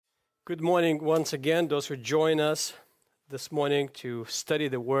Good morning once again, those who join us this morning to study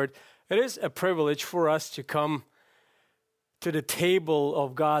the Word. It is a privilege for us to come to the table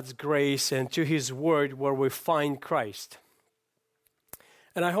of God's grace and to His Word where we find Christ.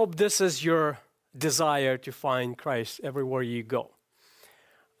 And I hope this is your desire to find Christ everywhere you go.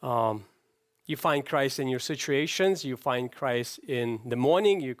 You find Christ in your situations, you find Christ in the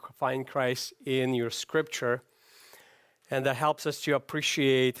morning, you find Christ in your Scripture, and that helps us to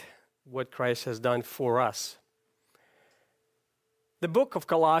appreciate what Christ has done for us. The book of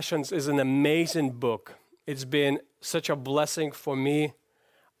Colossians is an amazing book. It's been such a blessing for me.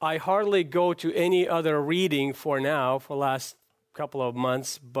 I hardly go to any other reading for the last couple of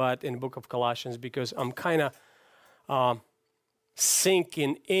months, but in the book of Colossians, because I'm kind of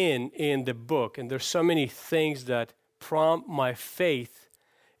sinking in the book. And there's so many things that prompt my faith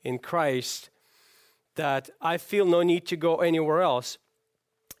in Christ that I feel no need to go anywhere else.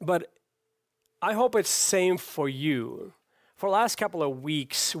 But I hope it's same for you. For the last couple of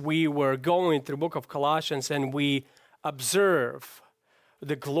weeks, we were going through the book of Colossians and we observe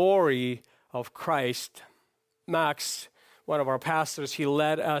the glory of Christ. Max, one of our pastors, he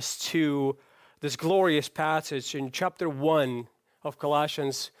led us to this glorious passage in chapter 1 of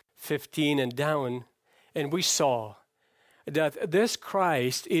Colossians 15 and down, and we saw that this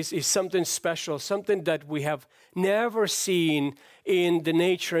Christ is something special, something that we have never seen in the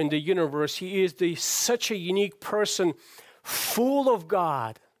nature, in the universe. He is such a unique person, full of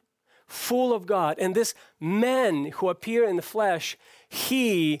God. And this man who appeared in the flesh,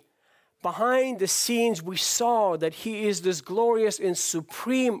 behind the scenes, we saw that he is this glorious and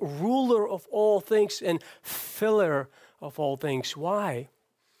supreme ruler of all things and filler of all things. Why?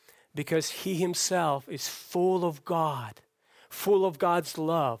 Because he himself is full of God, full of God's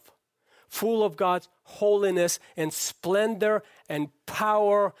love, full of God's holiness and splendor and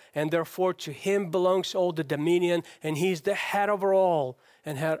power, and therefore to him belongs all the dominion, and he's the head over all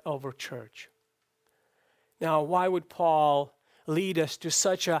and head over church. Now, why would Paul lead us to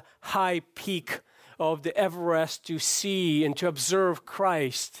such a high peak of the Everest to see and to observe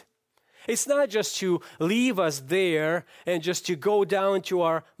Christ? It's not just to leave us there and just to go down to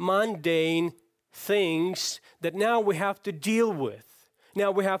our mundane things that now we have to deal with.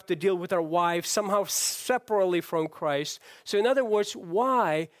 Now we have to deal with our wives somehow separately from Christ. So in other words,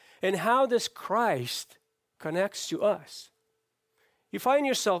 why and how does Christ connects to us? You find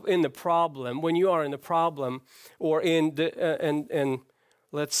yourself in the problem, when you are in the problem or in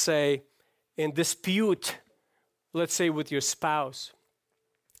let's say in dispute, let's say with your spouse.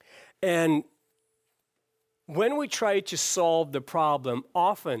 And when we try to solve the problem,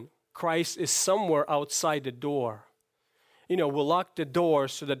 often Christ is somewhere outside the door. We'll lock the door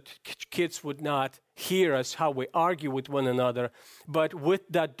so that kids would not hear us how we argue with one another. But with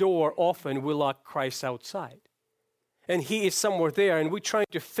that door, often we lock Christ outside. And he is somewhere there, and we're trying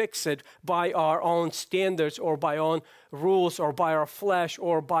to fix it by our own standards or by our own rules or by our flesh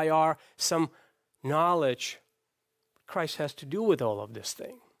or by some knowledge. Christ has to do with all of this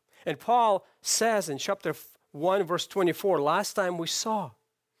thing. And Paul says in chapter 1, verse 24, last time we saw,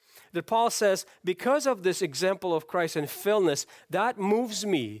 that Paul says, because of this example of Christ and fullness, that moves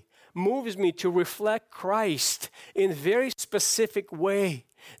me to reflect Christ in a very specific way,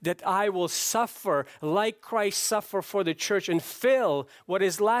 that I will suffer like Christ suffered for the church and fill what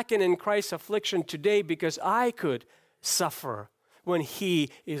is lacking in Christ's affliction today, because I could suffer when he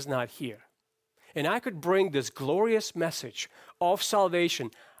is not here. And I could bring this glorious message of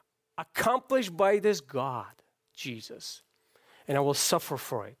salvation accomplished by this God, Jesus, and I will suffer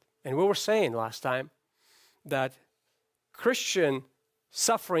for it. And we were saying last time that Christian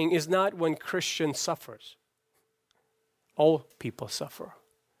suffering is not when Christian suffers. All people suffer.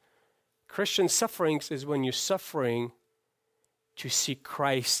 Christian sufferings is when you're suffering to see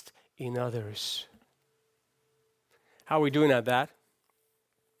Christ in others. How are we doing at that?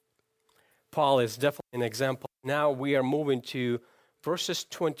 Paul is definitely an example. Now we are moving to verses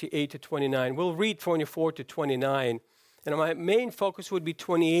 28 to 29. We'll read 24 to 29. And my main focus would be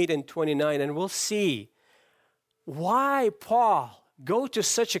 28 and 29, and we'll see why Paul go to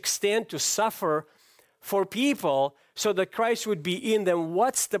such extent to suffer for people so that Christ would be in them.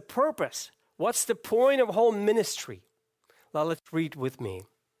 What's the purpose? What's the point of whole ministry? Now let's read with me.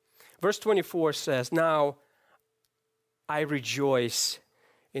 Verse 24 says, "Now I rejoice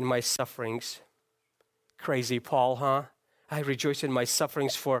in my sufferings." Crazy Paul, huh? I rejoice in my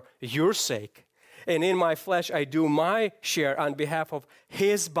sufferings for your sake. And in my flesh, I do my share on behalf of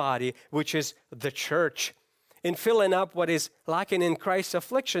his body, which is the church. In filling up what is lacking in Christ's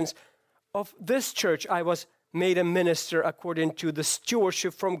afflictions of this church, I was made a minister according to the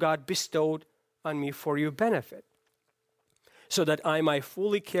stewardship from God bestowed on me for your benefit, so that I might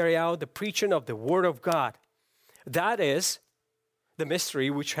fully carry out the preaching of the Word of God. That is the mystery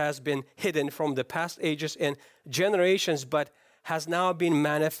which has been hidden from the past ages and generations, but has now been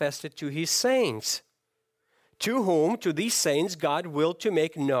manifested to his saints, to whom, to these saints, God willed to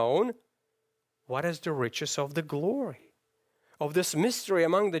make known what is the riches of the glory of this mystery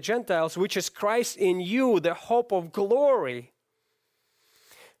among the Gentiles, which is Christ in you, the hope of glory.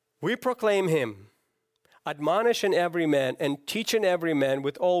 We proclaim him, admonishing every man and teaching every man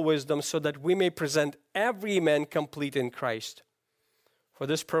with all wisdom, so that we may present every man complete in Christ. For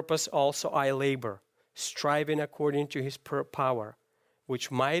this purpose also I labor, striving according to his power, which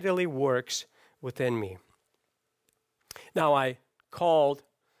mightily works within me. Now I called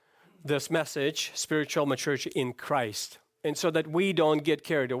this message Spiritual Maturity in Christ. And so that we don't get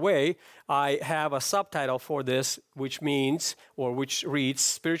carried away, I have a subtitle for this, which means, or which reads,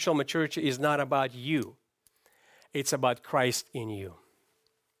 Spiritual Maturity is not about you. It's about Christ in you.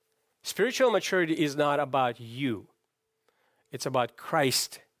 Spiritual maturity is not about you. It's about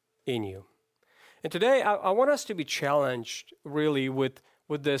Christ in you. And today, I want us to be challenged really with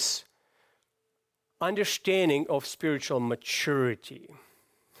this understanding of spiritual maturity.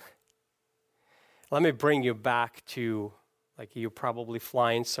 Let me bring you back to, like you're probably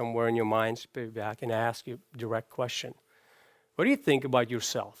flying somewhere in your mind, back and ask you a direct question. What do you think about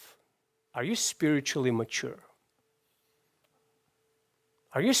yourself? Are you spiritually mature?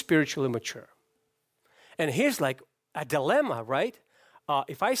 Are you spiritually mature? And here's like a dilemma, right?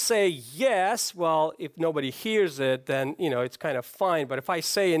 If I say yes, well, if nobody hears it, then, it's kind of fine. But if I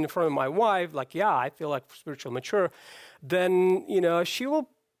say in front of my wife, like, yeah, I feel like spiritually mature, then, she will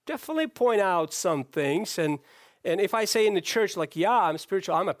definitely point out some things. And if I say in the church, like, yeah, I'm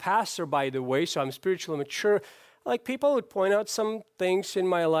spiritual, I'm a pastor, by the way, so I'm spiritually mature, like people would point out some things in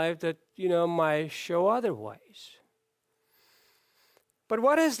my life that, might show otherwise. But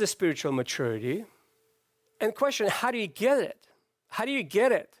what is the spiritual maturity? And question, how do you get it? How do you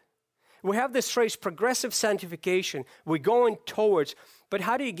get it? We have this phrase, progressive sanctification. We're going towards, but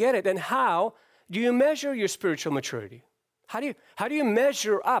how do you get it? And how do you measure your spiritual maturity? How do you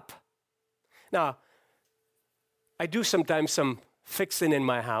measure up? Now, I do sometimes some fixing in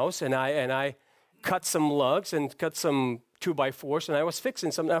my house, and I cut some lugs and cut some 2x4s, and I was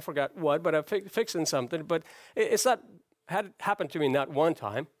fixing something, I forgot what, but I'm fixing something, but it's not, had happened to me not one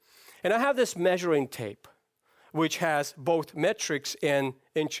time. And I have this measuring tape, which has both metrics and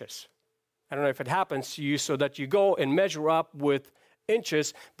inches. I don't know if it happens to you, so that you go and measure up with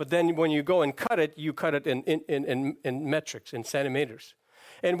inches, but then when you go and cut it, you cut it in metrics, in centimeters.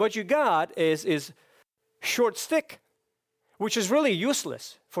 And what you got is short stick, which is really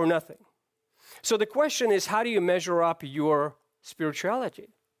useless for nothing. So the question is, how do you measure up your spirituality?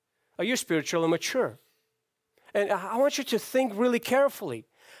 Are you spiritually mature? And I want you to think really carefully,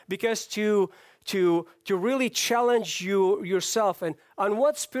 because to really challenge yourself, and on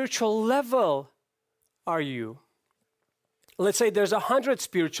what spiritual level are you? Let's say there's 100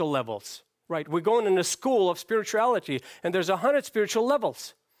 spiritual levels, right? We're going in a school of spirituality, and there's 100 spiritual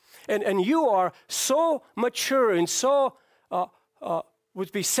levels. And you are so mature and so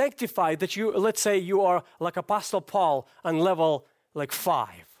would be sanctified that let's say you are like Apostle Paul on level like 5.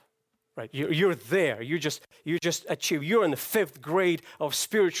 Right, you're there. You just achieve. You're in the 5th grade of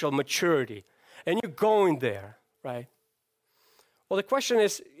spiritual maturity, and you're going there, right? Well, the question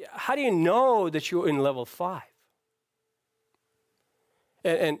is, how do you know that you're in level 5?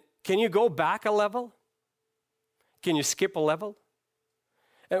 And can you go back a level? Can you skip a level?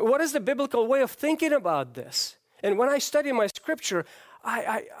 And what is the biblical way of thinking about this? And when I study my scripture,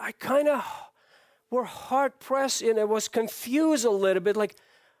 I kind of were hard pressed, and I was confused a little bit, like,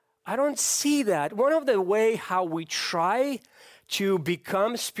 I don't see that. One of the way how we try to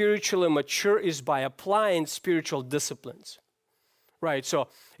become spiritually mature is by applying spiritual disciplines, right? So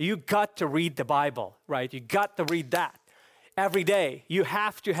you got to read the Bible, right? You got to read that every day. You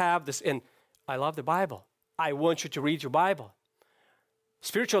have to have this. And I love the Bible. I want you to read your Bible.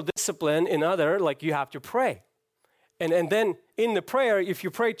 Spiritual discipline, like you have to pray. And then in the prayer, if you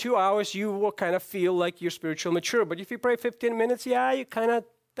pray 2 hours, you will kind of feel like you're spiritually mature. But if you pray 15 minutes, yeah, you kind of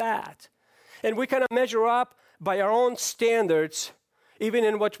that. And we kind of measure up by our own standards, even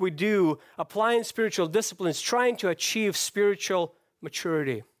in what we do, applying spiritual disciplines, trying to achieve spiritual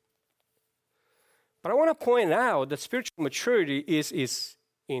maturity. But I want to point out that spiritual maturity is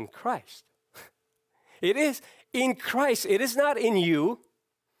in Christ. It is in Christ. It is not in you,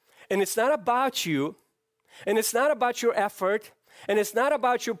 and it's not about you, and it's not about your effort, And it's not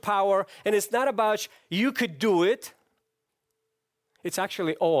about your power, and it's not about you could do it. It's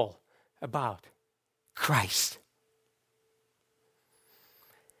actually all about Christ.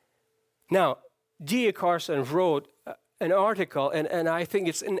 Now, D.A. Carson wrote an article, and I think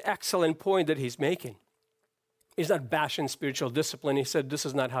it's an excellent point that he's making. He's not bashing spiritual discipline. He said this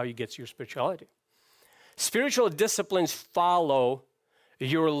is not how you get your spirituality. Spiritual disciplines follow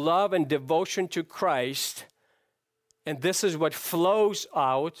your love and devotion to Christ, and this is what flows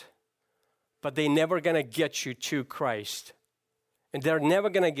out, but they're never going to get you to Christ. And they're never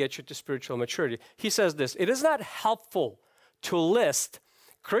going to get you to spiritual maturity. He says this, it is not helpful to list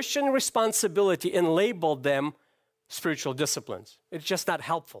Christian responsibility and label them spiritual disciplines. It's just not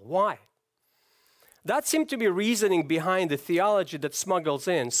helpful. Why? That seemed to be reasoning behind the theology that smuggles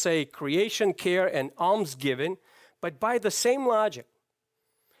in, say, creation care and almsgiving, but by the same logic.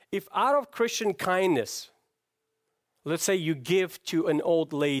 If out of Christian kindness, let's say you give to an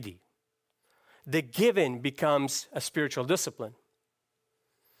old lady, the giving becomes a spiritual discipline.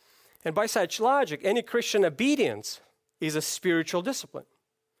 And by such logic, any Christian obedience is a spiritual discipline.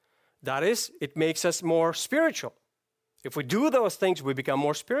 That is, it makes us more spiritual. If we do those things, we become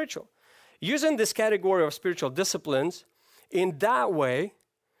more spiritual. Using this category of spiritual disciplines in that way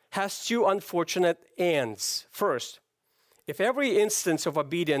has two unfortunate ends. First, if every instance of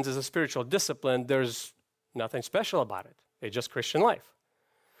obedience is a spiritual discipline, there's nothing special about it. It's just Christian life.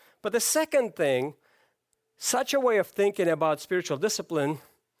 But the second thing, such a way of thinking about spiritual discipline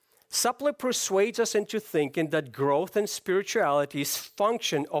subtly persuades us into thinking that growth in spirituality is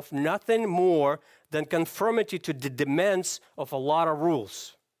function of nothing more than conformity to the demands of a lot of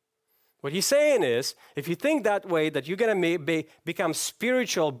rules. What he's saying is, if you think that way, that you're going to become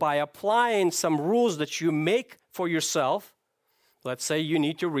spiritual by applying some rules that you make for yourself. Let's say you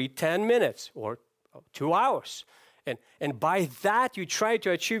need to read 10 minutes or 2 hours. And by that, you try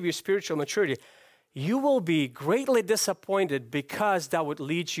to achieve your spiritual maturity. You will be greatly disappointed because that would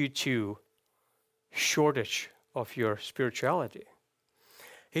lead you to shortage of your spirituality.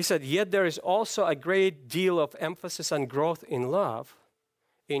 He said, yet there is also a great deal of emphasis on growth in love,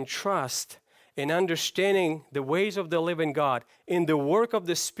 in trust, in understanding the ways of the living God, in the work of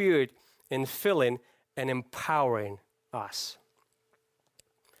the Spirit, in filling and empowering us.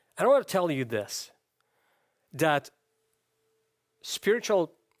 I want to tell you this, that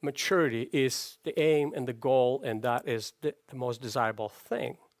spiritual maturity is the aim and the goal, and that is the most desirable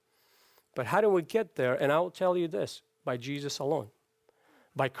thing. But how do we get there? And I will tell you this, by Jesus alone,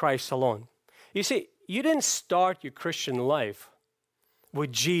 by Christ alone. You see, you didn't start your Christian life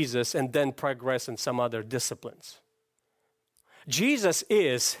with Jesus and then progress in some other disciplines. Jesus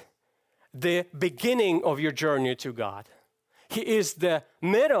is the beginning of your journey to God. He is the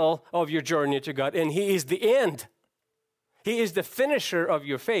middle of your journey to God, and He is the end. He is the finisher of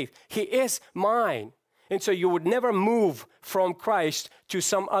your faith. He is mine. And so you would never move from Christ to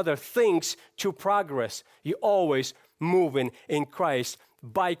some other things to progress. You're always moving in Christ,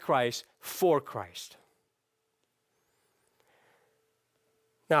 by Christ, for Christ.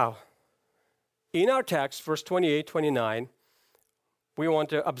 Now, in our text, verse 28, 29, we want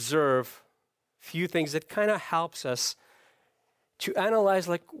to observe a few things that kind of helps us to analyze,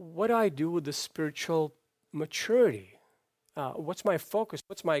 like, what do I do with the spiritual maturity? What's my focus?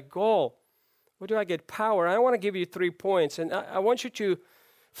 What's my goal? Where do I get power? I want to give you 3 points, and I want you to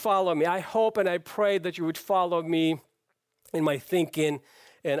follow me. I hope and I pray that you would follow me in my thinking,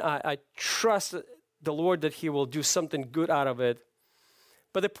 and I trust the Lord that He will do something good out of it.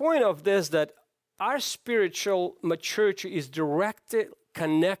 But the point of this, that our spiritual maturity is directly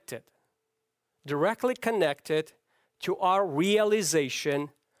connected to our realization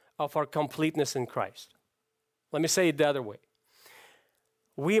of our completeness in Christ. Let me say it the other way.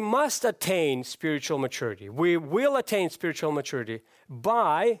 We must attain spiritual maturity. We will attain spiritual maturity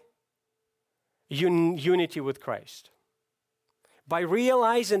by unity with Christ, by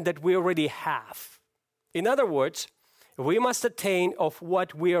realizing that we already have. In other words, we must attain of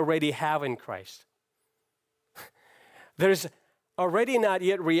what we already have in Christ. There's already not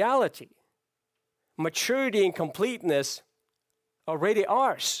yet reality. Maturity and completeness already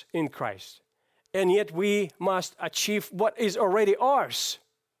ours in Christ. And yet we must achieve what is already ours.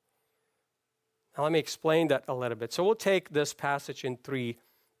 Now let me explain that a little bit. So we'll take this passage in 3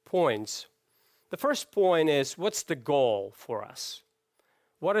 points. The first point is, what's the goal for us?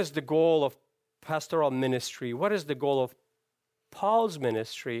 What is the goal of pastoral ministry? What is the goal of Paul's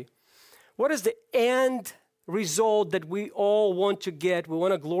ministry? What is the end result that we all want to get? We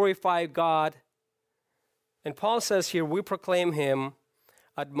want to glorify God. And Paul says here, we proclaim Him,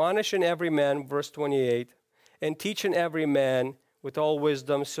 admonishing every man, verse 28, and teaching every man with all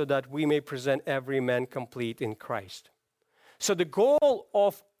wisdom, so that we may present every man complete in Christ. So the goal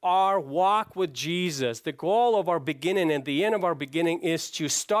of our walk with Jesus, the goal of our beginning and the end of our beginning is to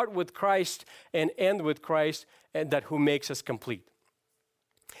start with Christ and end with Christ, and that who makes us complete.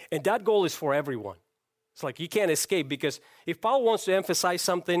 And that goal is for everyone. It's like you can't escape, because if Paul wants to emphasize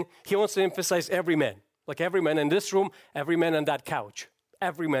something, he wants to emphasize every man. Like every man in this room, every man on that couch.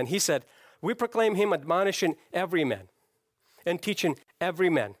 Every man. He said, we proclaim him admonishing every man and teaching every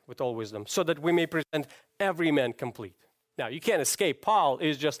man with all wisdom, so that we may present every man complete. Now, you can't escape. Paul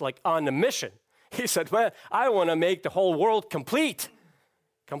is just like on a mission. He said, well, I want to make the whole world complete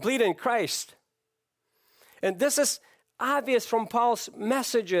in Christ. And this is obvious from Paul's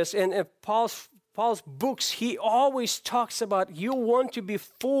messages and Paul's books. He always talks about you want to be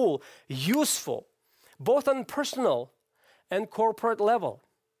full, useful, both on personal and corporate level.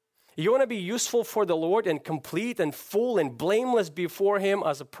 You want to be useful for the Lord and complete and full and blameless before Him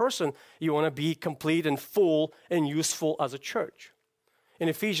as a person. You want to be complete and full and useful as a church. In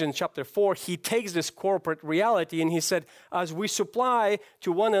Ephesians chapter 4, he takes this corporate reality and he said, as we supply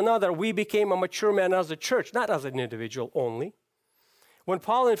to one another, we became a mature man as a church, not as an individual only. When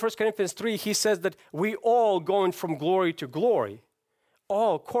Paul in 1 Corinthians 3, he says that we all going from glory to glory,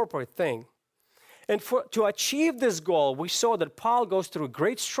 all corporate thing. And to achieve this goal, we saw that Paul goes through a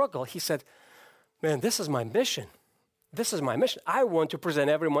great struggle. He said, man, this is my mission. This is my mission. I want to present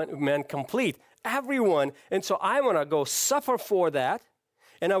every man complete, everyone. And so I want to go suffer for that,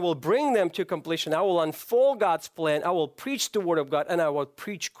 and I will bring them to completion. I will unfold God's plan. I will preach the Word of God, and I will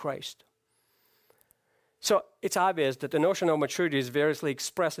preach Christ. So it's obvious that the notion of maturity is variously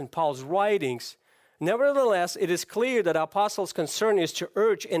expressed in Paul's writings. Nevertheless, it is clear that the apostles' concern is to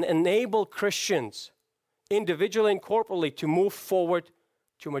urge and enable Christians, individually and corporately, to move forward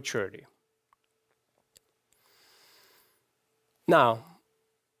to maturity. Now,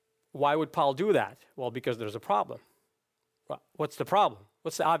 why would Paul do that? Well, because there's a problem. Well, what's the problem?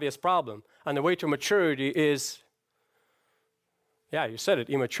 What's the obvious problem? And the way to maturity is, yeah, you said it,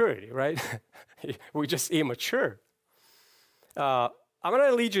 immaturity, right? We're just immature. I'm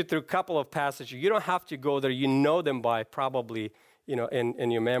going to lead you through a couple of passages. You don't have to go there. You know them by probably,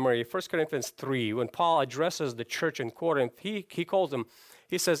 in your memory. 1 Corinthians 3, when Paul addresses the church in Corinth, he calls them,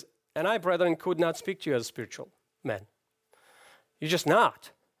 he says, and I, brethren, could not speak to you as spiritual men. You're just not.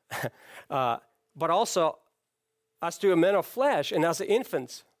 But also as to a men of flesh and as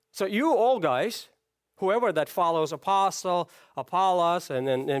infants. So you all guys, whoever that follows Apostle, Apollos,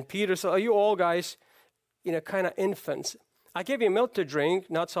 and Peter, so you all guys, kind of infants. I gave you milk to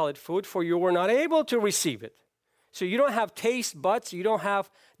drink, not solid food, for you were not able to receive it. So you don't have taste buds, you don't have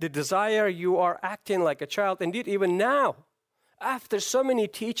the desire, you are acting like a child. Indeed, even now, after so many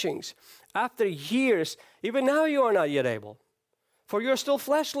teachings, after years, even now you are not yet able, for you are still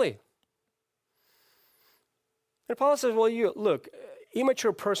fleshly. And Paul says, well, look,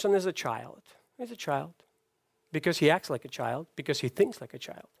 immature person is a child. He's a child because he acts like a child, because he thinks like a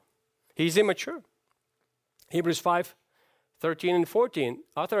child. He's immature. Hebrews 5:13 and 14,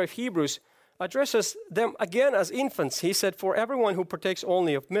 author of Hebrews addresses them again as infants. He said, for everyone who partakes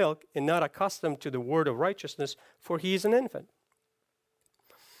only of milk and not accustomed to the word of righteousness, for he is an infant.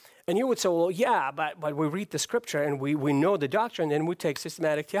 And you would say, well, yeah, but we read the scripture and we know the doctrine and we take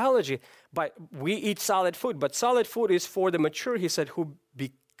systematic theology. But we eat solid food. But solid food is for the mature, he said, who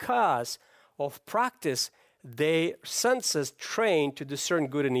because of practice, their senses trained to discern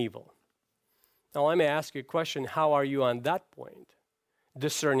good and evil. Now, let me ask you a question. How are you on that point,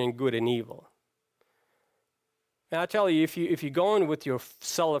 discerning good and evil? And I tell you, if you go in with your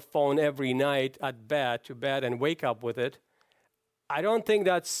cell phone every night to bed and wake up with it, I don't think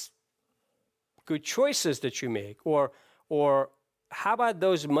that's good choices that you make. Or how about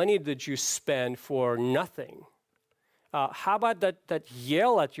those money that you spend for nothing? How about that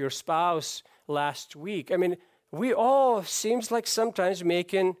yell at your spouse last week? I mean, we all seems like sometimes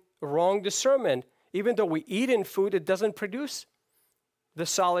making wrong discernment. Even though we eat in food, it doesn't produce the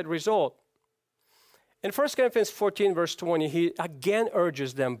solid result. In 1 Corinthians 14, verse 20, he again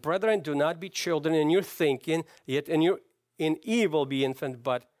urges them, brethren, do not be children in your thinking, yet in evil be infant,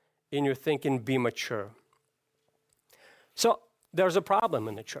 but in your thinking be mature. So there's a problem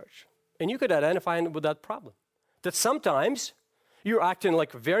in the church. And you could identify with that problem. That sometimes you're acting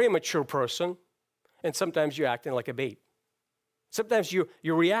like a very mature person, and sometimes you're acting like a babe. Sometimes you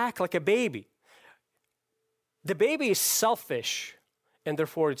react like a baby. The baby is selfish, and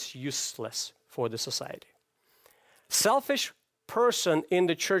therefore it's useless for the society. Selfish person in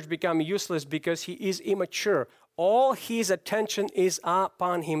the church become useless because he is immature. All his attention is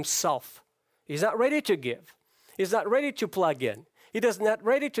upon himself. He's not ready to give. He's not ready to plug in. He is not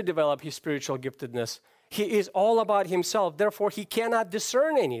ready to develop his spiritual giftedness. He is all about himself. Therefore, he cannot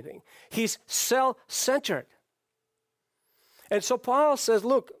discern anything. He's self-centered. And so Paul says,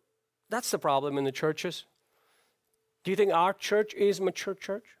 look, that's the problem in the churches. Do you think our church is a mature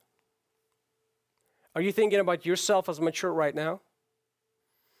church? Are you thinking about yourself as mature right now?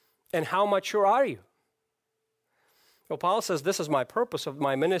 And how mature are you? Well, Paul says, this is my purpose of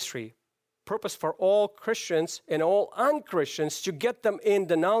my ministry. Purpose for all Christians and all unchristians to get them in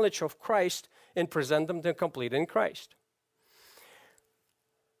the knowledge of Christ and present them to complete in Christ.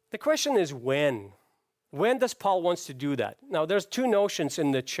 The question is when. When does Paul wants to do that? Now, there's two notions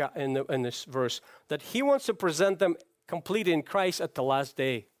in this verse, that he wants to present them complete in Christ at the last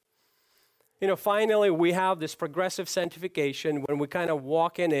day. Finally, we have this progressive sanctification when we kind of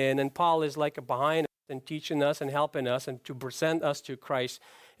walking in, and Paul is like behind us and teaching us and helping us and to present us to Christ,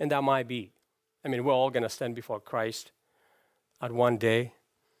 and that might be. We're all going to stand before Christ at one day.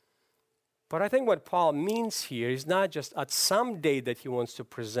 But I think what Paul means here is not just at some day that he wants to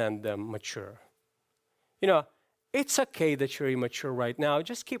present them mature. It's okay that you're immature right now.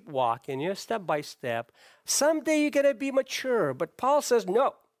 Just keep walking, step by step. Someday you're going to be mature. But Paul says,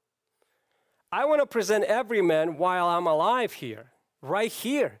 no. I want to present every man while I'm alive here,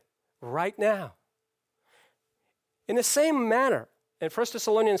 right now. In the same manner, in 1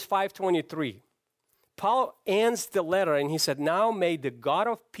 Thessalonians 5:23, Paul ends the letter and he said, now may the God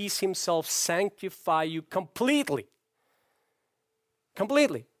of peace himself sanctify you completely.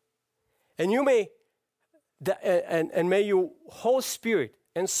 Completely. And you may, and may your whole spirit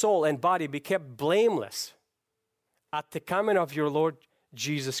and soul and body be kept blameless at the coming of your Lord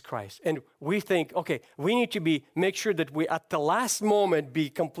Jesus Christ. And we think, okay, we need to make sure that we at the last moment be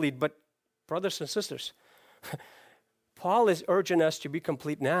complete. But brothers and sisters, Paul is urging us to be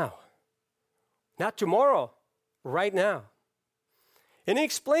complete now. Not tomorrow, right now. And he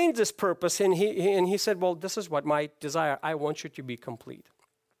explained this purpose, and he said, well, this is what my desire. I want you to be complete.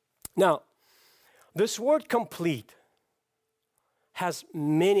 Now, this word complete has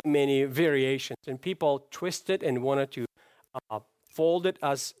many, many variations, and people twist it and wanted to fold it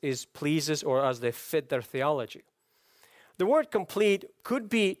as is pleases or as they fit their theology. The word complete could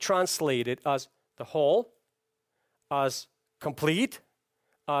be translated as the whole, as complete,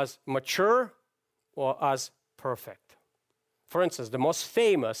 as mature, or as perfect. For instance, the most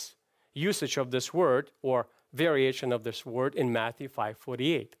famous usage of this word or variation of this word in Matthew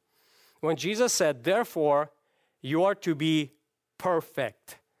 5:48. When Jesus said, therefore, you are to be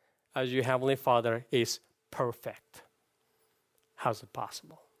perfect as your heavenly Father is perfect. How's it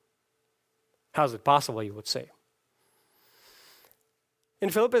possible? How's it possible, you would say? In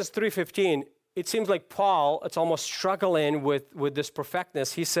Philippians 3:15, it seems like Paul, it's almost struggling with this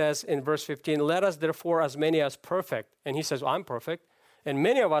perfectness. He says in verse 15, let us therefore as many as perfect. And he says, well, I'm perfect. And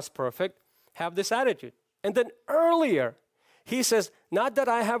many of us perfect have this attitude. And then earlier, he says, not that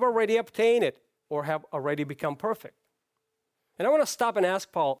I have already obtained it or have already become perfect. And I want to stop and ask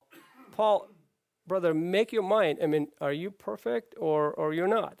Paul, brother, make your mind. Are you perfect or you're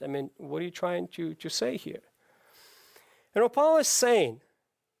not? What are you trying to say here? And what Paul is saying,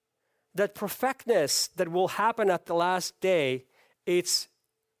 that perfectness that will happen at the last day, it's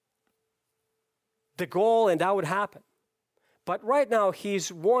the goal and that would happen. But right now,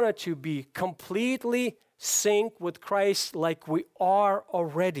 he's wanted to be completely synced with Christ like we are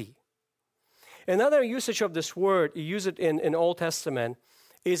already. Another usage of this word, you use it in Old Testament,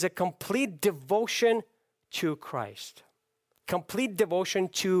 is a complete devotion to Christ. Complete devotion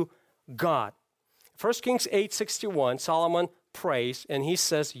to God. 1 Kings 8:61, Solomon prays, and he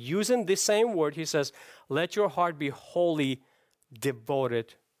says, using the same word, he says, let your heart be wholly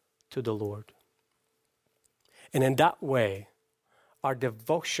devoted to the Lord. And in that way, our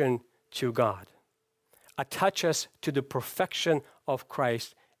devotion to God attaches to the perfection of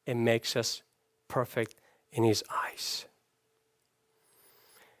Christ and makes us perfect in his eyes.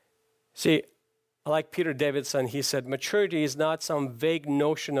 See, like Peter Davidson, he said, maturity is not some vague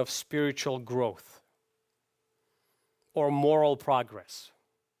notion of spiritual growth or moral progress.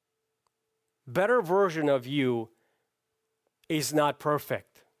 Better version of you is not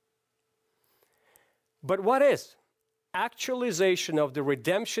perfect. But what is? Actualization of the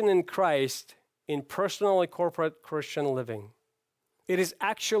redemption in Christ in personal and corporate Christian living. It is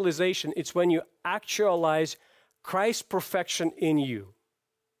actualization. It's when you actualize Christ's perfection in you.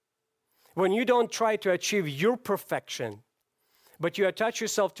 When you don't try to achieve your perfection, but you attach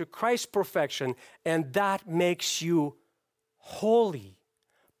yourself to Christ's perfection, and that makes you holy,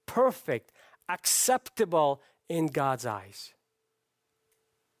 perfect, acceptable in God's eyes.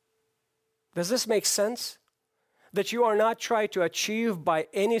 Does this make sense? that you are not trying to achieve by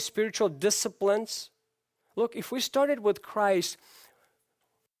any spiritual disciplines. Look, if we started with Christ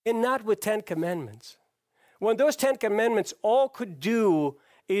and not with 10 commandments, when those 10 commandments all could do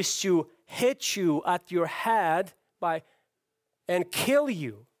is to hit you at your head and kill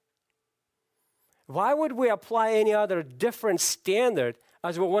you, why would we apply any other different standard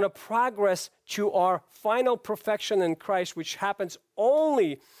as we want to progress to our final perfection in Christ, which happens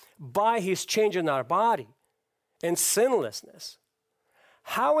only by His change in our body and sinlessness?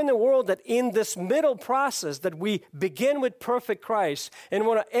 How in the world that in this middle process that we begin with perfect Christ and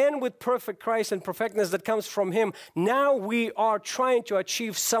want to end with perfect Christ and perfectness that comes from Him, now we are trying to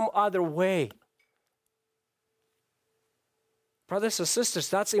achieve some other way? Brothers and sisters,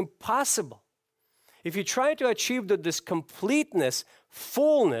 that's impossible. If you try to achieve this completeness,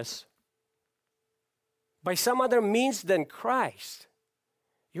 fullness, by some other means than Christ,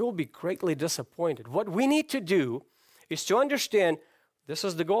 you will be greatly disappointed. What we need to do is to understand this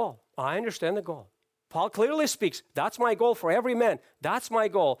is the goal. I understand the goal. Paul clearly speaks, that's my goal for every man. That's my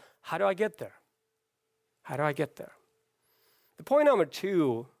goal. How do I get there? How do I get there? The point number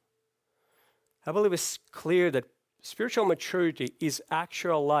 2, I believe it's clear that spiritual maturity is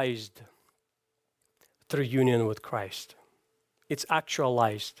actualized through union with Christ. It's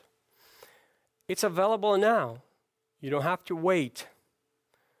actualized. It's available now. You don't have to wait.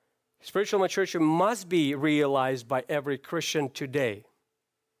 Spiritual maturity must be realized by every Christian today.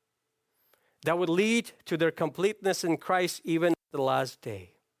 That would lead to their completeness in Christ even at the last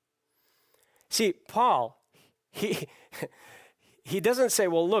day. See, Paul, he doesn't say,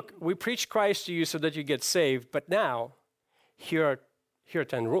 well, look, we preach Christ to you so that you get saved, but now here are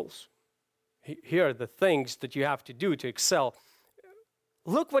 10 rules. Here are the things that you have to do to excel.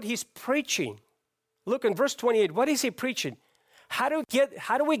 Look what he's preaching. Look in verse 28. What is he preaching? How do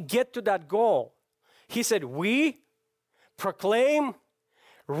we get to that goal? He said, we proclaim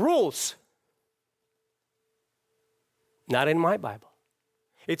rules. Not in my Bible.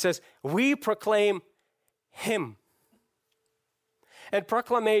 It says, we proclaim Him. And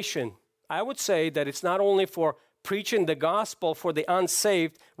proclamation, I would say that it's not only for preaching the gospel for the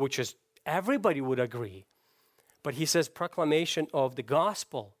unsaved, which is everybody would agree. But he says proclamation of the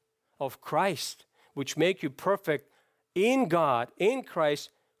gospel of Christ, which make you perfect in God, in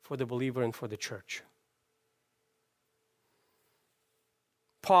Christ, for the believer and for the church.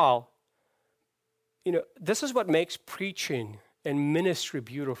 Paul, this is what makes preaching and ministry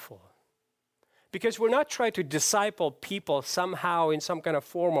beautiful. Because we're not trying to disciple people somehow in some kind of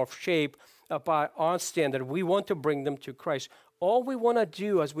form or shape by our standard. We want to bring them to Christ. All we want to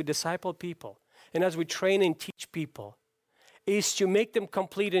do as we disciple people and as we train and teach people is to make them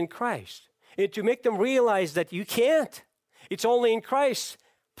complete in Christ and to make them realize that you can't. It's only in Christ.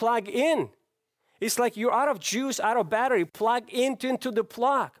 Plug in. It's like you're out of juice, out of battery. Plug into the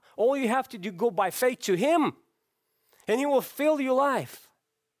plug. All you have to do, go by faith to Him, and He will fill your life.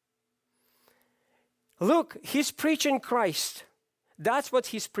 Look, he's preaching Christ. That's what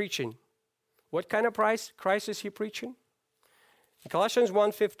he's preaching. What kind of Christ is he preaching? In Colossians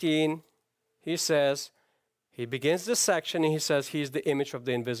 1:15, he says, he begins this section and he says, He's the image of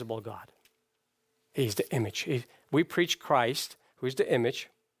the invisible God. He's the image. We preach Christ, who is the image,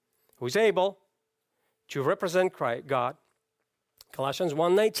 who is able to represent Christ, God. Colossians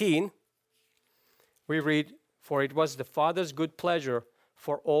 1:19, we read, for it was the Father's good pleasure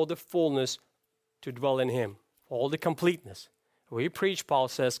for all the fullness to dwell in Him, all the completeness. We preach, Paul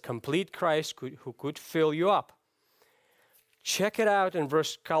says, complete Christ who could fill you up. Check it out in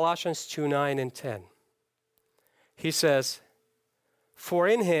Colossians 2:9 and 10. He says, for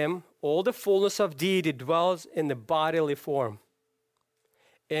in Him all the fullness of deity dwells in the bodily form,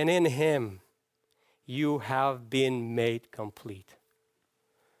 and in Him you have been made complete.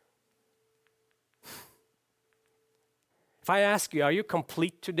 If I ask you, are you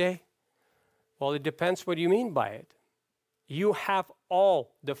complete today? Well, it depends what you mean by it. You have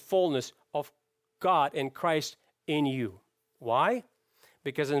all the fullness of God and Christ in you. Why?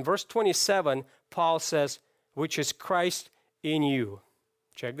 Because in verse 27, Paul says, which is Christ in you.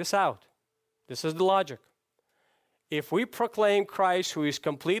 Check this out. This is the logic. If we proclaim Christ who is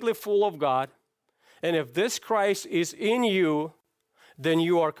completely full of God, and if this Christ is in you, then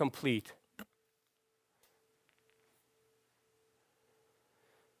you are complete.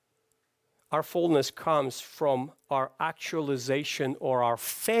 Our fullness comes from our actualization or our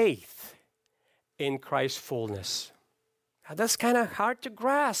faith in Christ's fullness. Now, that's kind of hard to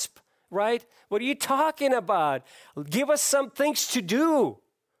grasp, right? What are you talking about? Give us some things to do.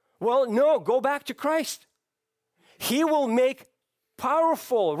 Well, no, go back to Christ. He will make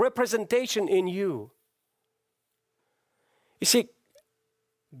powerful representation in you. You see,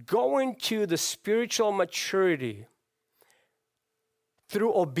 going to the spiritual maturity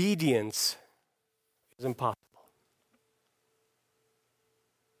through obedience is impossible.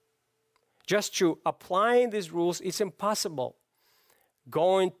 Just to applying these rules, it's impossible.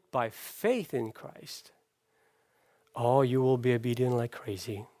 Going by faith in Christ, oh, you will be obedient like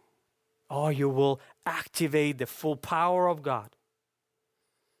crazy. Oh, you will activate the full power of God.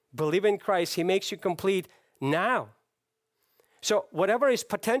 Believe in Christ, He makes you complete now. So whatever is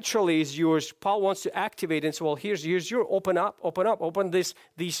potentially is yours, Paul wants to activate and say, well, here's your open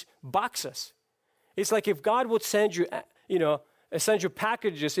these boxes. It's like if God would send you, send you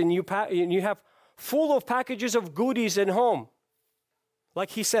packages and you have full of packages of goodies at home.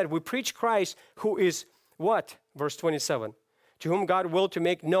 Like he said, we preach Christ who is what? Verse 27. To whom God willed to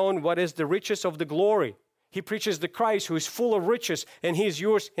make known what is the riches of the glory. He preaches the Christ who is full of riches, and He is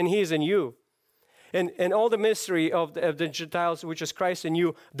yours and He is in you. And all the mystery of the Gentiles, which is Christ in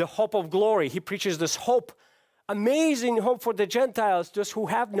you, the hope of glory. He preaches this hope, amazing hope for the Gentiles, those who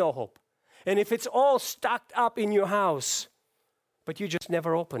have no hope. And if it's all stocked up in your house, but you just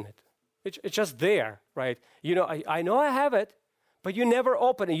never open it. It's just there, right? I know I have it, but you never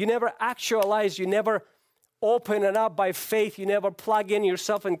open it. You never actualize. You never open it up by faith. You never plug in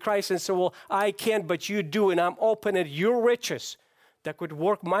yourself in Christ and say, well, I can't, but you do, and I'm open at your riches that could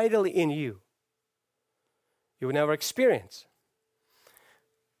work mightily in you. You will never experience.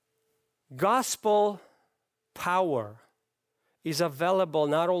 Gospel power is available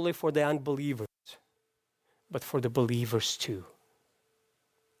not only for the unbelievers, but for the believers too.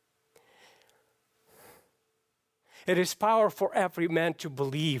 It is power for every man to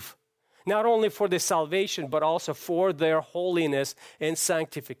believe, not only for their salvation, but also for their holiness and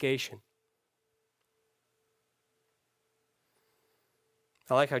sanctification.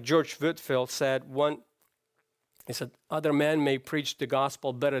 I like how George Whitefield said, he said, other men may preach the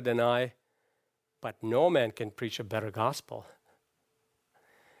gospel better than I, but no man can preach a better gospel.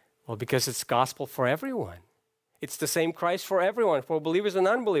 Well, because it's gospel for everyone. It's the same Christ for everyone, for believers and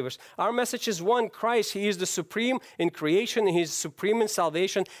unbelievers. Our message is one Christ. He is the supreme in creation. He is supreme in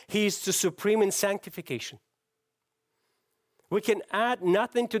salvation. He is the supreme in sanctification. We can add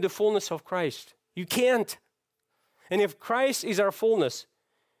nothing to the fullness of Christ. You can't. And if Christ is our fullness,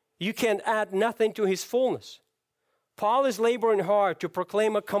 you can add nothing to His fullness. Paul is laboring hard to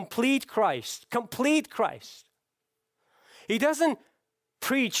proclaim a complete Christ. Complete Christ. He doesn't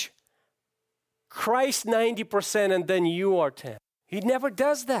preach Christ 90% and then you are 10. He never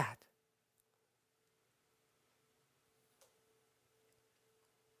does that.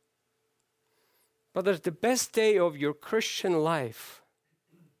 Brothers, the best day of your Christian life,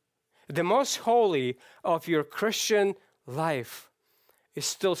 the most holy of your Christian life, is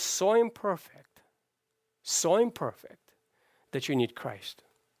still so imperfect that you need Christ.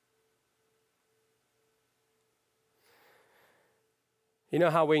 You know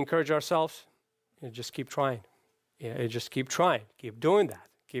how we encourage ourselves? Just keep trying. Just keep trying. Keep doing that.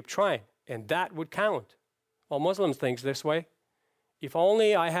 Keep trying. And that would count. Well, Muslims think this way. If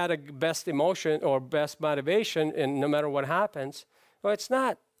only I had a best emotion or best motivation, and no matter what happens, well, it's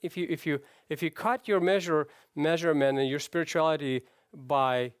not. If you cut your measurement and your spirituality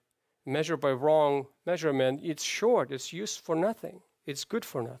measured by wrong measurement, it's short. It's used for nothing. It's good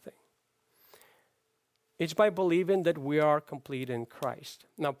for nothing. It's by believing that we are complete in Christ.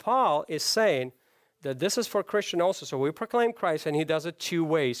 Now, Paul is saying that this is for Christian also. So we proclaim Christ, and he does it two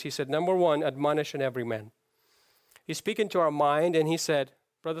ways. He said, number one, admonish in every man. He's speaking to our mind, and he said,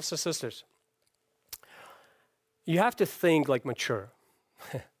 brothers and sisters, you have to think like mature.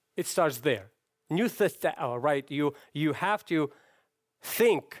 It starts there. Right? You have to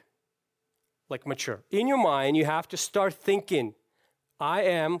think like mature. In your mind, you have to start thinking, I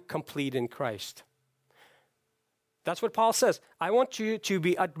am complete in Christ. That's what Paul says. I want you to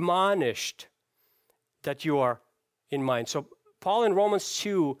be admonished that you are in mind. So Paul in Romans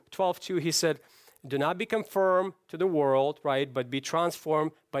 12:2, he said, do not be conformed to the world, right, but be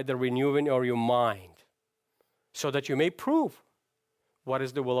transformed by the renewing of your mind, so that you may prove what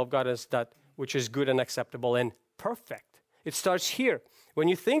is the will of God, is that which is good and acceptable and perfect. It starts here. When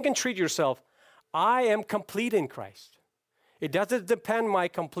you think and treat yourself, I am complete in Christ. It doesn't depend my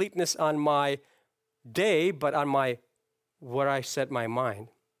completeness on my day, but on where I set my mind.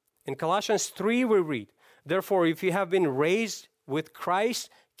 In Colossians 3 we read, therefore, if you have been raised with Christ,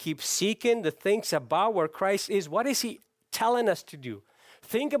 keep seeking the things above where Christ is. What is He telling us to do?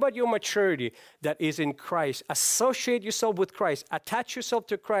 Think about your maturity that is in Christ. Associate yourself with Christ. Attach yourself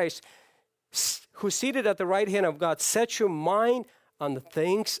to Christ, who's seated at the right hand of God. Set your mind on the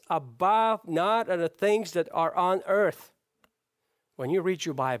things above, not on the things that are on earth. When you read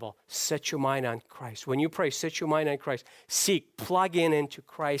your Bible, set your mind on Christ. When you pray, set your mind on Christ. Seek, plug into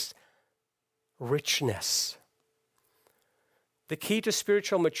Christ's richness. The key to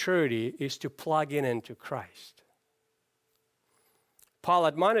spiritual maturity is to plug into Christ. Paul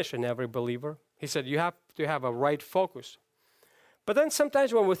admonished in every believer. He said, you have to have a right focus. But then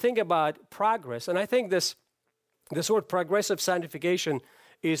sometimes when we think about progress, and I think this word progressive sanctification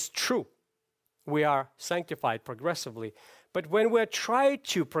is true. We are sanctified progressively. But when we're trying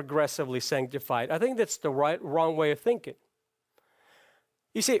to progressively sanctify, I think that's the wrong way of thinking.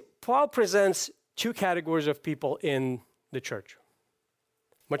 You see, Paul presents two categories of people in the church.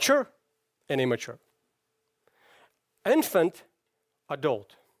 Mature and immature. Infant,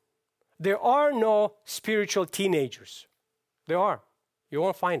 adult. There are no spiritual teenagers. There are. You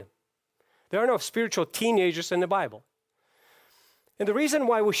won't find them. There are no spiritual teenagers in the Bible. And the reason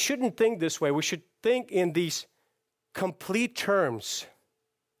why we shouldn't think this way, we should think in these complete terms,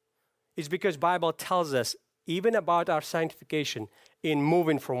 is because Bible tells us even about our sanctification in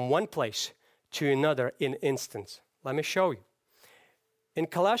moving from one place to another in instance. Let me show you. In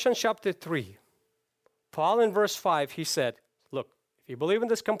Colossians chapter 3, Paul in verse 5, he said, look, if you believe in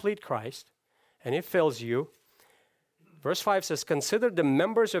this complete Christ and it fills you, verse 5 says, consider the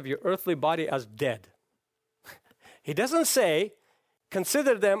members of your earthly body as dead. He doesn't say,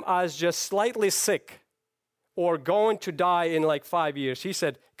 consider them as just slightly sick or going to die in like 5 years. He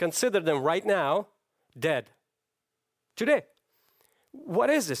said, consider them right now dead. Today. What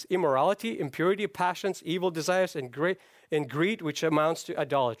is this? Immorality, impurity, passions, evil desires, and greed, which amounts to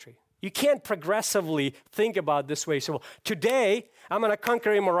idolatry. You can't progressively think about this way. So today, I'm going to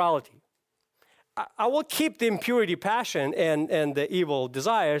conquer immorality. I will keep the impurity, passion, and the evil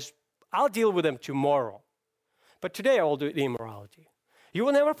desires. I'll deal with them tomorrow. But today, I will do the immorality. You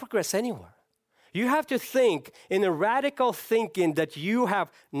will never progress anywhere. You have to think in a radical thinking that you have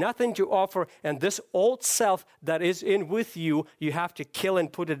nothing to offer, and this old self that is in with you, you have to kill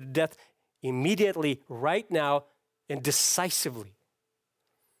and put it to death immediately, right now, and decisively.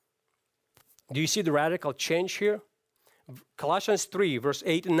 Do you see the radical change here? Colossians 3, verse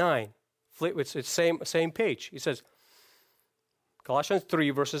 8 and 9. It's the same page. He says, Colossians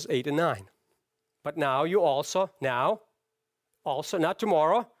 3, verses 8 and 9. But now you also, not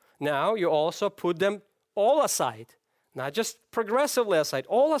tomorrow, now you also put them all aside, not just progressively aside,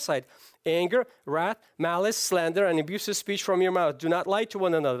 all aside. Anger, wrath, malice, slander, and abusive speech from your mouth. Do not lie to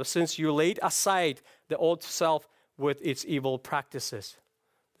one another, since you laid aside the old self with its evil practices.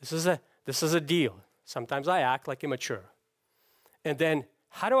 This is a deal. Sometimes I act like immature. And then,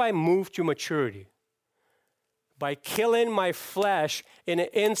 how do I move to maturity? By killing my flesh in an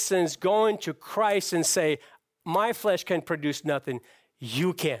instance, going to Christ and say, my flesh can produce nothing.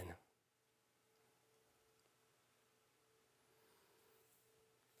 You can.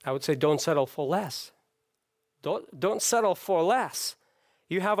 I would say don't settle for less. Don't settle for less.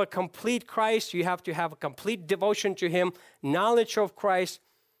 You have a complete Christ. You have to have a complete devotion to Him, knowledge of Christ.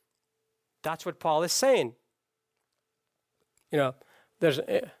 That's what Paul is saying. You know, there's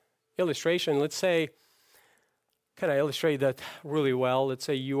an illustration. Let's say, can I illustrate that really well? Let's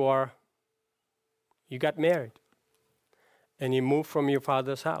say you got married and you moved from your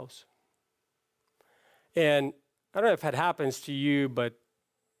father's house. And I don't know if it happens to you, but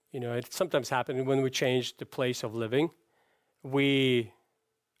you know, it sometimes happens when we change the place of living. We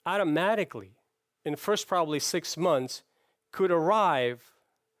automatically, in the first probably 6 months, could arrive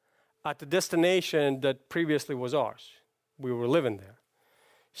at the destination that previously was ours. We were living there.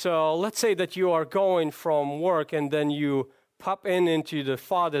 So let's say that you are going from work and then you pop into the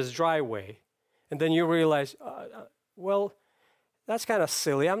father's driveway and then you realize, well, that's kind of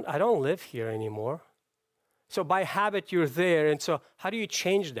silly. I don't live here anymore. So by habit, you're there. And so how do you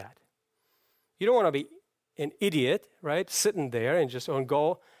change that? You don't want to be an idiot, right? Sitting there and just on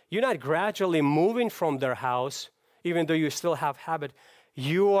go. You're not gradually moving from their house, even though you still have habit.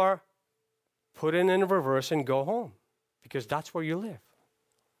 You are putting in reverse and go home because that's where you live.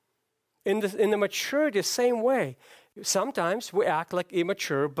 In the maturity, same way. Sometimes we act like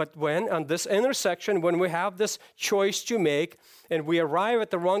immature, but when on this intersection, when we have this choice to make and we arrive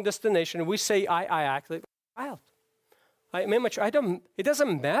at the wrong destination, we say, I act like a child. I'm immature. It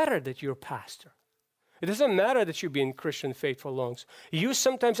doesn't matter that you're a pastor. It doesn't matter that you've been in Christian faith for long. You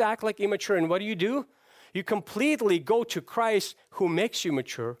sometimes act like immature, and what do? You completely go to Christ who makes you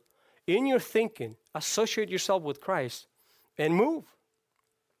mature in your thinking, associate yourself with Christ, and move.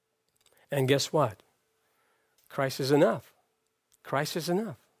 And guess what? Christ is enough. Christ is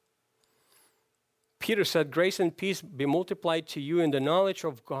enough. Peter said, grace and peace be multiplied to you in the knowledge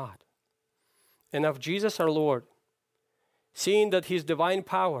of God and of Jesus our Lord. seeing that his divine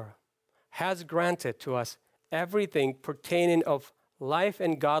power has granted to us everything pertaining of life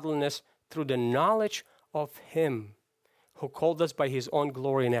and godliness through the knowledge of him who called us by his own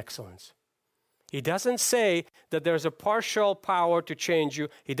glory and excellence. He doesn't say that there's a partial power to change you.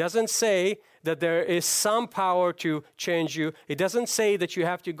 He doesn't say that there is some power to change you. He doesn't say that you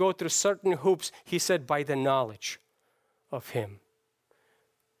have to go through certain hoops. He said by the knowledge of him.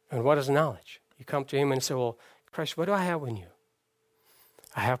 And what is knowledge? You come to him and say, well, Christ, what do I have in you?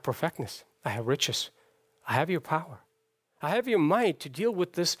 I have perfectness. I have riches. I have your power. I have your might to deal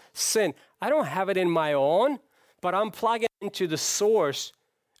with this sin. I don't have it in my own, but I'm plugging into the source,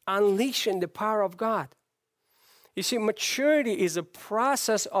 unleashing the power of God. You see, maturity is a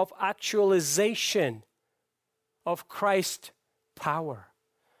process of actualization of Christ's power,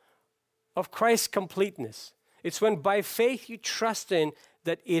 of Christ's completeness. It's when by faith you trust in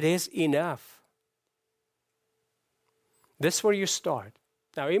that it is enough. This is where you start.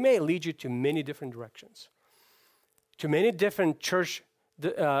 Now, it may lead you to many different directions, to many different church,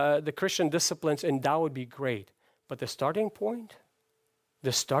 the Christian disciplines, and that would be great. But the starting point,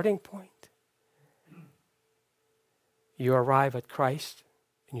 you arrive at Christ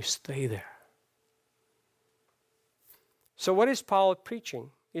and you stay there. So what is Paul preaching?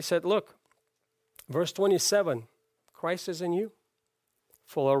 He said, look, verse 27, Christ is in you,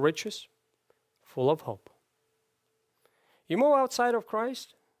 full of riches, full of hope. You move outside of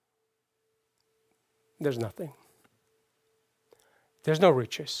Christ, there's nothing. There's no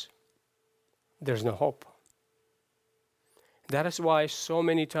riches. There's no hope. That is why so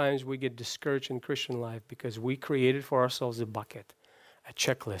many times we get discouraged in Christian life, because we created for ourselves a bucket, a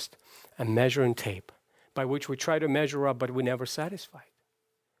checklist, a measuring tape by which we try to measure up, but we're never satisfied.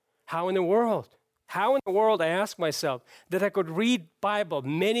 How in the world, I ask myself, that I could read Bible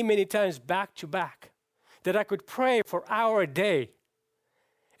many, many times back to back, that I could pray for an hour a day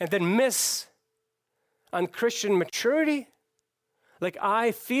and then miss on Christian maturity? Like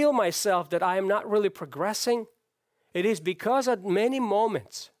I feel myself that I am not really progressing. It is because at many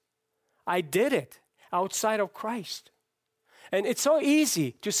moments I did it outside of Christ. And it's so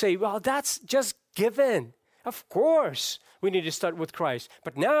easy to say, well, that's just given. Of course, we need to start with Christ.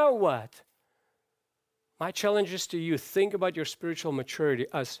 But now what? My challenge is to you, think about your spiritual maturity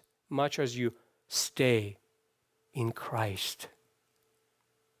as much as you stay in Christ.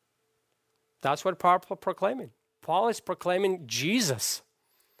 That's what Paul is proclaiming. Paul is proclaiming Jesus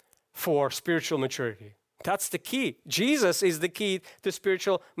for spiritual maturity. That's the key. Jesus is the key to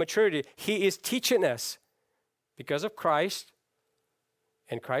spiritual maturity. He is teaching us because of Christ,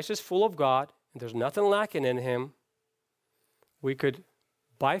 and Christ is full of God, and there's nothing lacking in him. We could,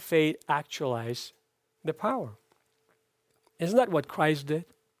 by faith, actualize the power. Isn't that what Christ did?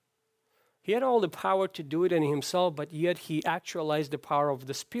 He had all the power to do it in himself, but yet he actualized the power of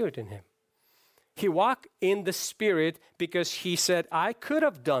the Spirit in him. He walked in the Spirit because he said, I could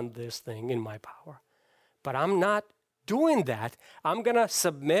have done this thing in my power, but I'm not doing that. I'm going to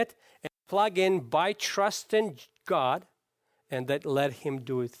submit and plug in by trusting God, and that let him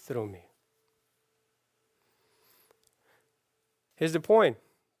do it through me. Here's the point.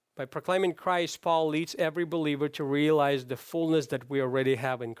 By proclaiming Christ, Paul leads every believer to realize the fullness that we already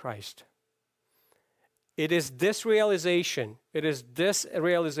have in Christ. It is this realization,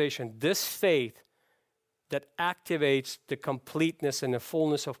 this faith that activates the completeness and the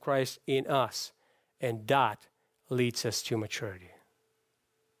fullness of Christ in us, and that leads us to maturity.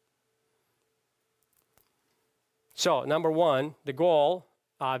 So, number one, the goal,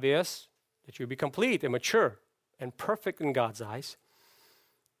 obvious, that you be complete and mature and perfect in God's eyes,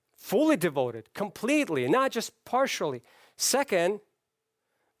 fully devoted, completely, not just partially. Second,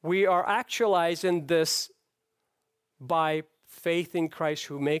 we are actualizing this by faith in Christ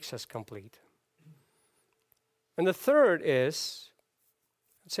who makes us complete. And the third is,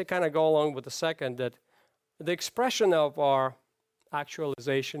 I'd say kind of go along with the second, that the expression of our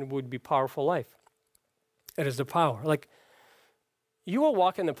actualization would be powerful life. It is the power. Like, you will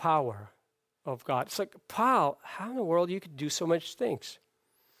walk in the power of God. It's like, Paul, how in the world you could do so much things?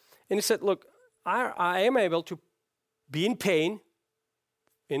 And he said, look, I am able to be in pain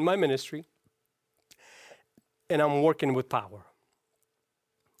in my ministry, and I'm working with power.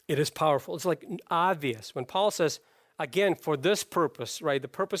 It is powerful. It's like obvious. When Paul says, again, for this purpose, right? The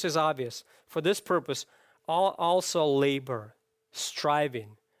purpose is obvious. For this purpose, I'll also labor,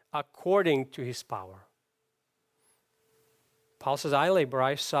 striving, according to his power. Paul says, I labor,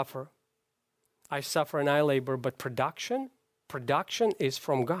 I suffer. I suffer and I labor, but production is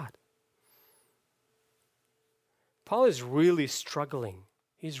from God. Paul is really struggling.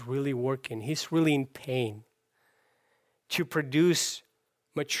 He's really working. He's really in pain to produce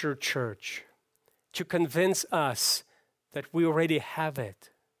mature church, to convince us that we already have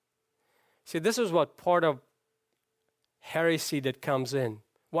it. See, this is what part of heresy that comes in.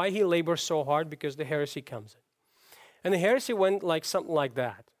 Why he labors so hard? Because the heresy comes in. And the heresy went like something like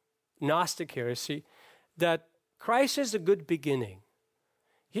that. Gnostic heresy, that Christ is a good beginning.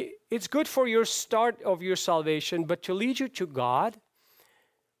 It's good for your start of your salvation, but to lead you to God,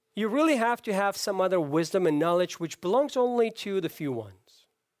 you really have to have some other wisdom and knowledge which belongs only to the few ones.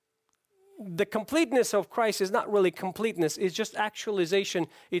 The completeness of Christ is not really completeness. It's just actualization.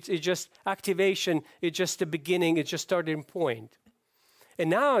 It's just activation. It's just the beginning. It's just starting point. And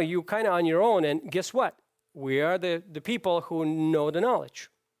now you're kind of on your own. And guess what? We are the people who know the knowledge.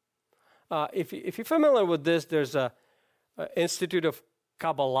 If you're familiar with this, there's a Institute of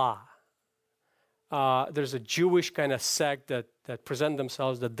Kabbalah. There's a Jewish kind of sect that present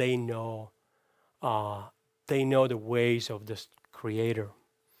themselves that they know the ways of this Creator.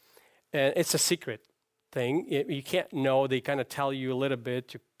 And it's a secret thing. You can't know. They kind of tell you a little bit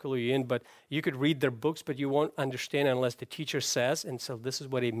to clue you in, but you could read their books, but you won't understand unless the teacher says. And so this is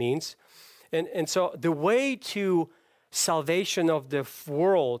what it means. And so the way to salvation of the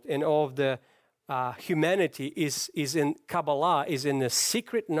world and of the humanity is in Kabbalah, is in the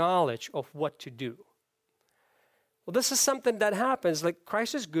secret knowledge of what to do. Well, this is something that happens. Like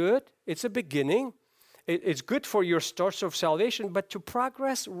Christ is good. It's a beginning. It's good for your start of salvation, but to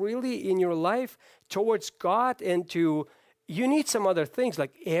progress really in your life towards God you need some other things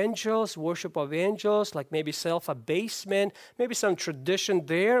like angels, worship of angels, like maybe self-abasement, maybe some tradition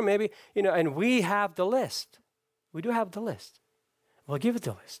there, maybe, and we have the list. We do have the list. We'll give it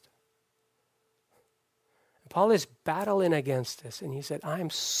the list. Paul is battling against this, and he said, I am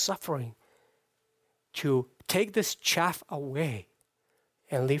suffering to take this chaff away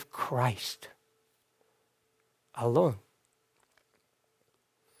and leave Christ alone.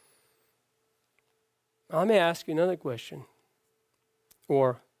 I may ask you another question,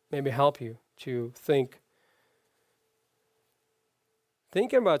 or maybe help you to think.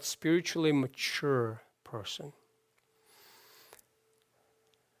 Thinking about spiritually mature person.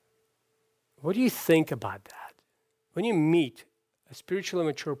 What do you think about that? When you meet a spiritually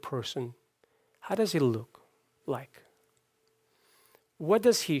mature person, how does he look like? What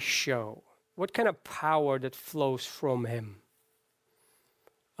does he show? What kind of power that flows from him?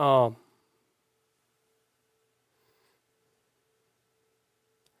 I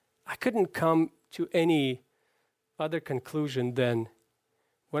couldn't come to any other conclusion than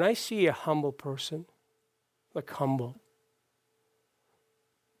when I see a humble person, like humble,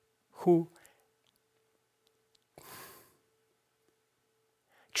 who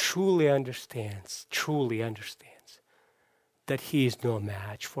truly understands that he is no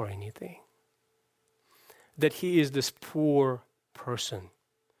match for anything. That he is this poor person,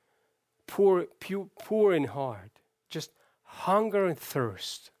 poor in heart, just hunger and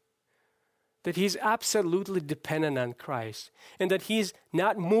thirst. That he's absolutely dependent on Christ, and that he's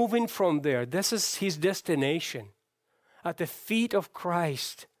not moving from there. This is his destination, at the feet of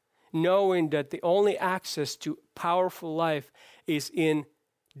Christ, knowing that the only access to powerful life is in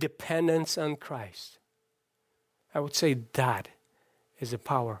dependence on Christ. I would say that is a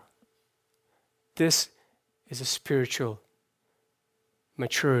power. This is a spiritual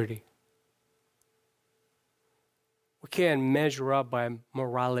maturity. We can't measure up by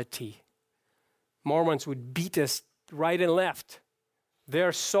morality. Mormons would beat us right and left.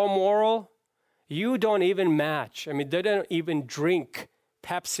 They're so moral, you don't even match. I mean, they don't even drink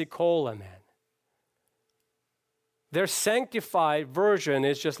Pepsi Cola, man. Their sanctified version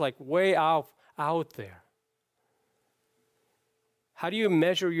is just like way out there. How do you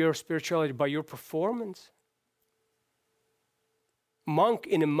measure your spirituality? By your performance? Monk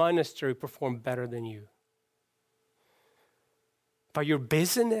in a monastery perform better than you. By your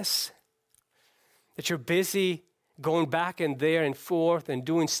busyness? That you're busy going back and there and forth and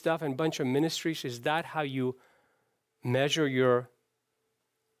doing stuff and a bunch of ministries? Is that how you measure your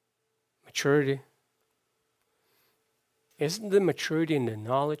maturity? Isn't the maturity in the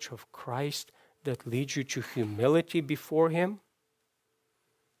knowledge of Christ that leads you to humility before Him?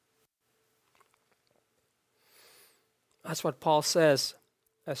 That's what Paul says,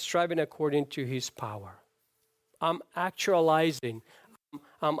 as striving according to his power. I'm actualizing,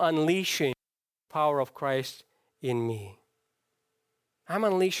 I'm unleashing the power of Christ in me. I'm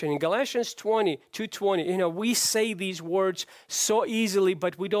unleashing. In Galatians 2:20, we say these words so easily,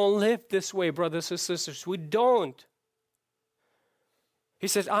 but we don't live this way, brothers and sisters. We don't. He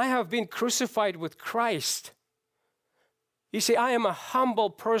says, I have been crucified with Christ. You see, I am a humble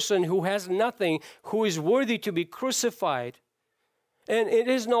person who has nothing, who is worthy to be crucified. And it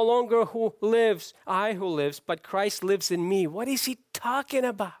is no longer I who lives, but Christ lives in me. What is he talking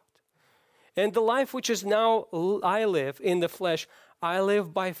about? And the life which is now I live in the flesh, I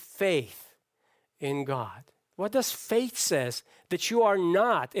live by faith in God. What does faith says? That you are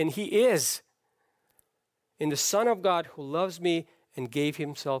not, and he is, in the Son of God who loves me and gave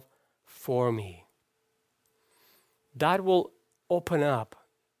himself for me. That will open up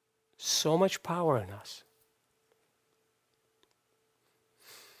so much power in us.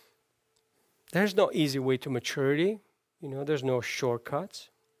 There's no easy way to maturity. There's no shortcuts.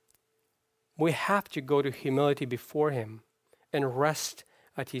 We have to go to humility before him and rest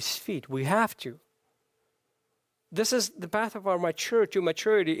at his feet. We have to. This is the path of our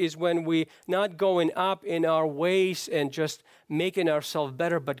maturity is when we not going up in our ways and just making ourselves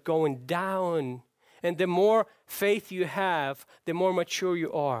better, but going down. And the more faith you have, the more mature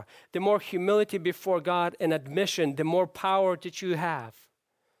you are. The more humility before God and admission, the more power that you have.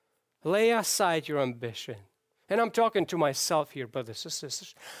 Lay aside your ambition. And I'm talking to myself here, brothers and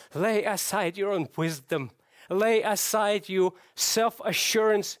sisters. Lay aside your own wisdom. Lay aside your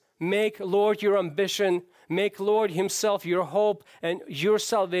self-assurance. Make Lord your ambition. Make Lord himself your hope and your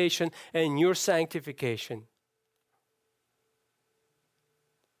salvation and your sanctification.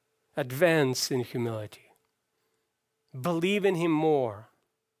 Advance in humility. Believe in him more.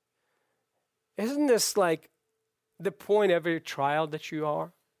 Isn't this like the point of every trial that you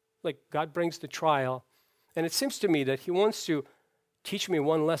are? Like God brings the trial, and it seems to me that he wants to teach me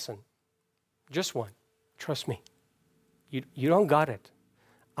one lesson. Just one. Trust me. You don't got it.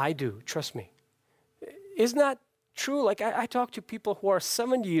 I do. Trust me. Isn't that true? Like I talk to people who are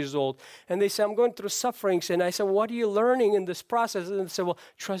 70 years old, and they say, I'm going through sufferings. And I say, what are you learning in this process? And they say, well,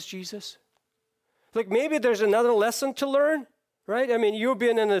 trust Jesus. Like maybe there's another lesson to learn, right? I mean, you've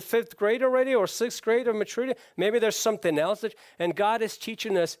been in the 5th grade already or 6th grade of maturity. Maybe there's something else. And God is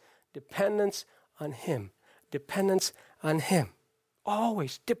teaching us dependence on him. Dependence on him.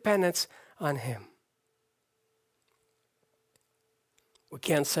 Always dependence on him. We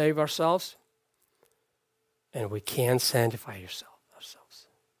can't save ourselves, and we can't sanctify ourselves.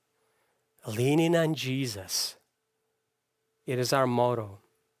 Leaning on Jesus, it is our motto.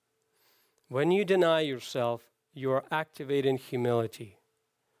 When you deny yourself, you are activating humility.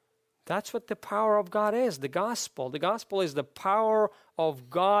 That's what the power of God is, the gospel. The gospel is the power of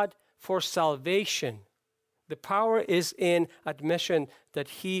God for salvation. The power is in admission that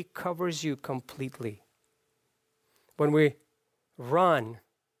he covers you completely. When we run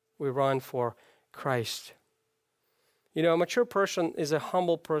for Christ. A mature person is a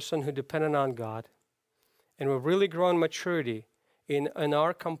humble person who depended on God. And we really grow in maturity in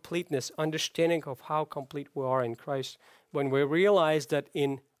our completeness, understanding of how complete we are in Christ, when we realize that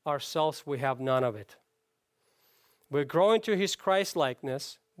in ourselves we have none of it. We're growing to his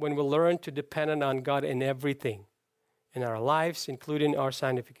Christ-likeness when we learn to depend on God in everything, in our lives, including our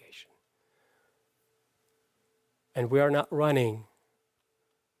sanctification. And we are not running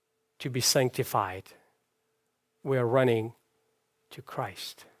to be sanctified. We are running to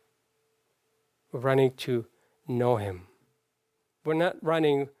Christ. We're running to know him. We're not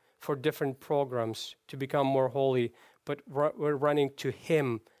running for different programs to become more holy, but we're running to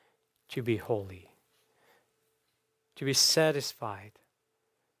him to be holy, to be satisfied,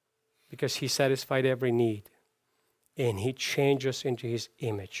 because he satisfied every need, and he changed us into his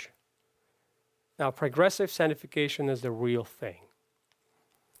image. Now, progressive sanctification is the real thing.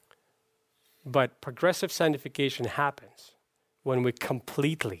 But progressive sanctification happens when we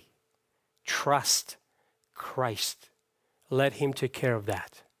completely trust Christ. Let him take care of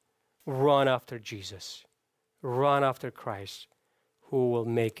that. Run after Jesus. Run after Christ, who will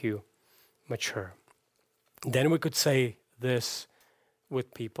make you mature. Then we could say this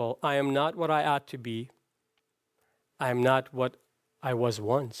with people: I am not what I ought to be. I am not what I was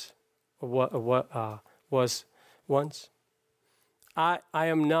once. Was once. I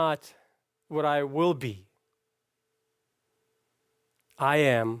am not what I will be. I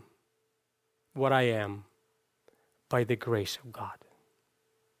am what I am by the grace of God.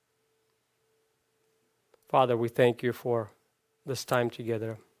 Father, we thank you for this time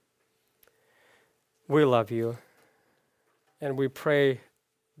together. We love you, and we pray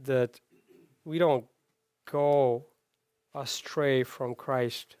that we don't go astray from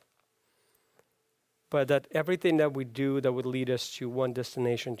Christ, but that everything that we do that would lead us to one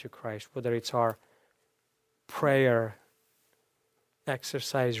destination, to Christ, whether it's our prayer,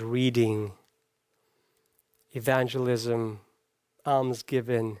 exercise, reading, evangelism,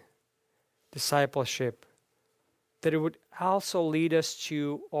 almsgiving, discipleship, that it would also lead us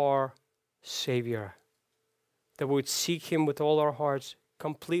to our Savior, that we would seek Him with all our hearts,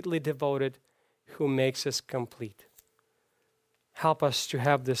 completely devoted, who makes us complete. Help us to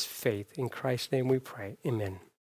have this faith. In Christ's name we pray. Amen.